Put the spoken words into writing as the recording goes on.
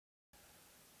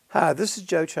Hi, this is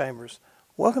Joe Chambers.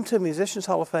 Welcome to Musicians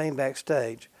Hall of Fame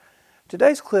Backstage.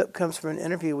 Today's clip comes from an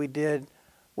interview we did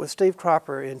with Steve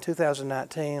Cropper in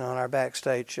 2019 on our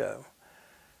Backstage show.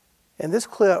 In this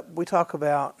clip, we talk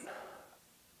about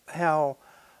how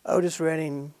Otis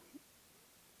Redding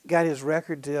got his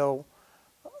record deal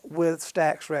with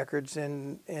Stax Records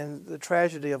and the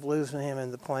tragedy of losing him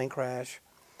in the plane crash.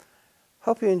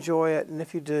 Hope you enjoy it, and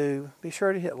if you do, be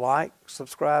sure to hit like,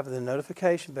 subscribe, and the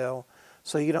notification bell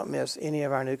so you don't miss any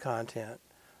of our new content.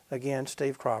 Again,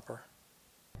 Steve Cropper.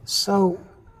 So,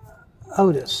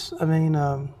 Otis, I mean,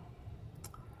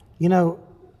 you know,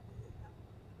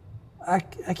 I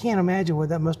can't imagine what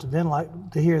that must have been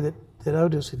like to hear that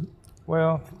Otis had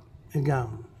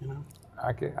gone, you know.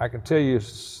 I can tell you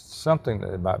something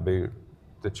that it might be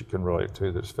that you can relate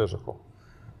to that's physical.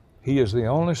 He is the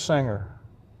only singer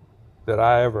that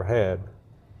I ever had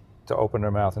to open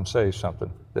their mouth and say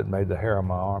something that made the hair on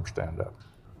my arm stand up.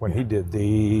 When he did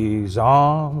 "These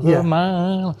Arms of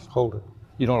Mine," hold it.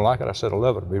 You don't like it? I said, I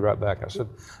love it. I'll be right back.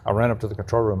 I ran up to the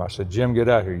control room. I said, Jim, get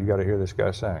out here. You got to hear this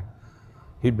guy sing.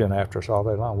 He'd been after us all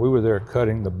day long. We were there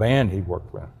cutting the band he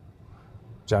worked with,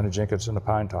 Johnny Jenkins and the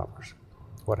Pine Toppers.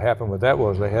 What happened with that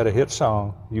was they had a hit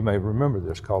song, you may remember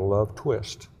this, called Love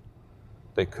Twist.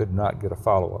 They could not get a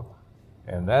follow-up.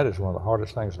 And that is one of the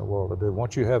hardest things in the world to do.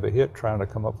 Once you have a hit, trying to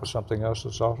come up with something else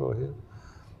that's also a hit.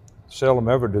 Seldom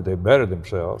ever do they better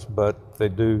themselves, but they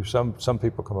do. Some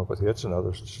people come up with hits and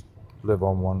others just live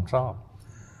on one song.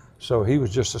 So he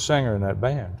was just a singer in that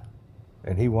band,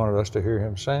 and he wanted us to hear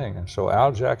him sing. And so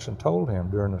Al Jackson told him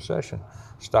during the session,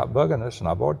 stop bugging us. And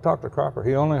I've already talked to Cropper.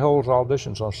 He only holds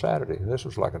auditions on Saturday. This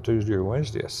was like a Tuesday or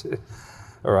Wednesday. I said,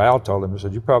 or Al told him, he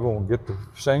said, you probably won't get to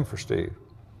sing for Steve.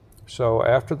 So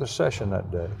after the session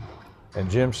that day, and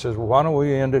Jim says, well, why don't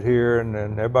we end it here and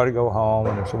then everybody go home,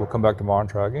 and so we'll come back tomorrow and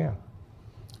try again.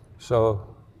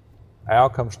 So Al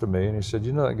comes to me and he said,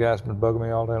 you know that guy's been bugging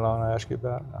me all day long I asked you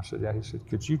about? I said, yeah. He said,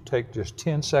 could you take just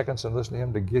 10 seconds and listen to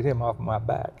him to get him off my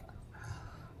back?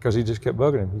 Because he just kept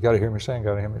bugging him. You got to hear me sing,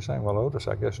 got to hear me sing. Well, Otis,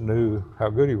 I guess, knew how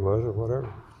good he was or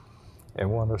whatever and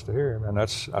wanted us to hear him. And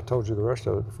that's, I told you the rest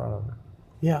of it in front of him.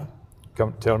 Yeah.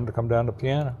 Tell him to come down to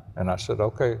piano. And I said,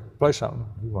 okay, play something.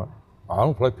 He went, I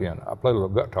don't play piano. I play a little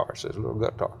guitar. He says, a little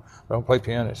guitar. I don't play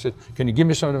piano. He said, can you give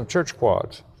me some of them church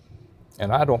quads?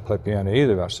 And I don't play piano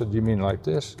either. I said, you mean like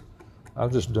this? I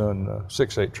was just doing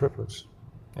 6/8 triplets.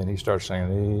 And he started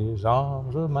singing, these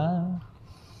arms of mine.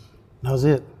 That was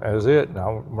it. That was it. And I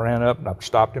ran up and I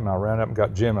stopped him. I ran up and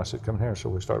got Jim. I said, come here. So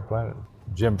we started playing it.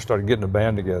 Jim started getting the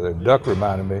band together. And Duck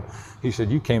reminded me, he said,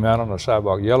 you came out on the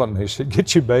sidewalk yelling at me. He said,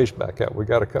 get your bass back out. We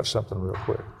got to cut something real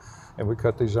quick. And we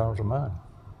cut These Arms of Mine.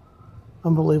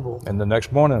 Unbelievable. And the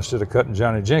next morning, instead of cutting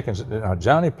Johnny Jenkins, now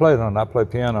Johnny played on it, I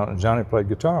played piano on it, and Johnny played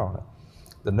guitar on it.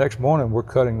 The next morning, we're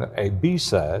cutting a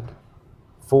B-side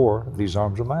for These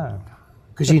Arms of Mine.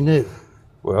 Because you knew.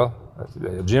 Well,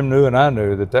 Jim knew and I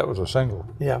knew that was a single.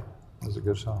 Yeah. It was a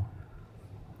good song.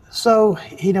 So,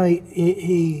 you know,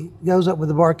 he goes up with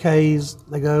the Barkays.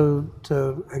 They go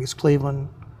to, I guess, Cleveland.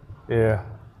 Yeah,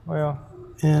 well,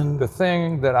 and the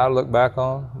thing that I look back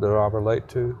on, that I relate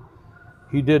to,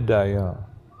 he did die young,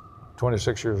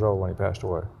 26 years old when he passed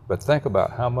away. But think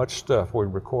about how much stuff we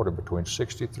recorded between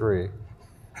 63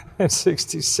 and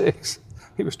 66.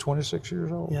 He was 26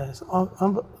 years old. Yes.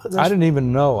 I didn't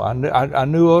even know. I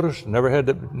knew Otis, never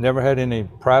had any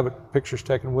private pictures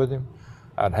taken with him.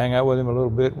 I'd hang out with him a little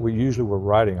bit. We usually were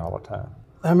writing all the time.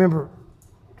 I remember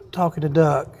talking to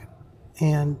Duck,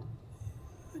 and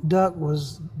Duck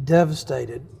was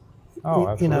devastated. Oh,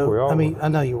 absolutely. You know, we all I mean, were. I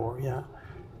know you were, yeah.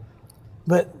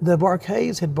 But the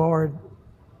Barkays had borrowed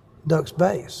Duck's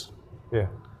bass. Yeah.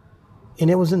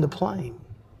 And it was in the plane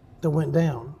that went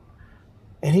down.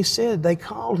 And he said they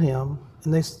called him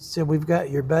and they said, we've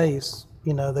got your bass.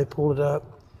 You know, they pulled it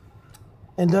up.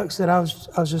 And Duck said, I was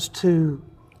just too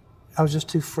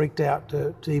freaked out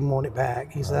to even want it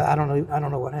back. He said, I don't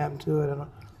know what happened to it.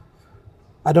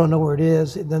 I don't know where it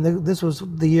is. Then this was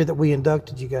the year that we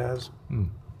inducted you guys.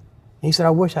 He said,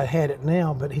 I wish I had it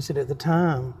now, but he said at the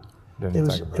time,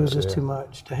 it was just too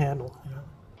much to handle. You know?